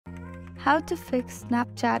How to fix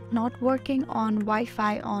Snapchat not working on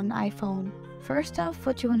Wi-Fi on iPhone. First off,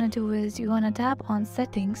 what you want to do is you want to tap on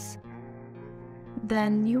Settings.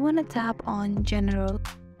 Then you want to tap on General.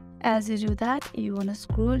 As you do that, you want to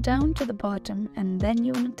scroll down to the bottom and then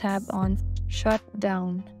you want to tap on Shut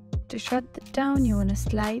Down. To shut it down, you want to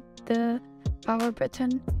slide the power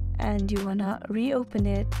button and you want to reopen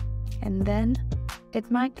it, and then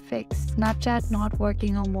it might fix Snapchat not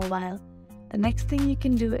working on mobile. The next thing you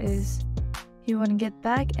can do is you want to get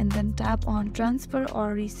back and then tap on Transfer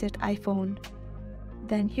or Reset iPhone.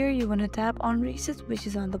 Then here you want to tap on Reset, which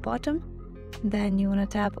is on the bottom. Then you want to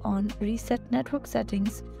tap on Reset Network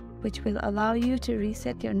Settings, which will allow you to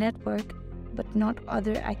reset your network but not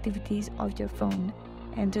other activities of your phone.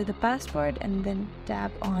 Enter the password and then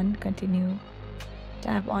tap on Continue.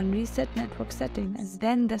 Tap on Reset Network Settings, and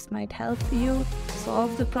then this might help you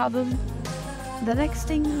solve the problem. The next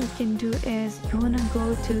thing you can do is you want to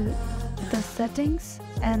go to the settings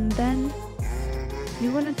and then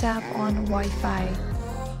you want to tap on Wi-Fi,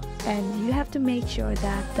 and you have to make sure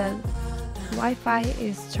that the Wi-Fi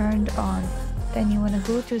is turned on. Then you want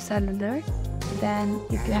to go to cellular. Then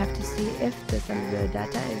you have to see if the cellular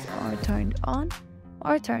data is turned on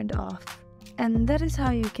or turned off. And that is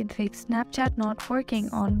how you can fix Snapchat not working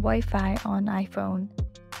on Wi-Fi on iPhone.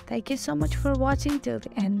 Thank you so much for watching till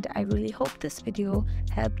the end. I really hope this video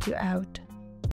helped you out.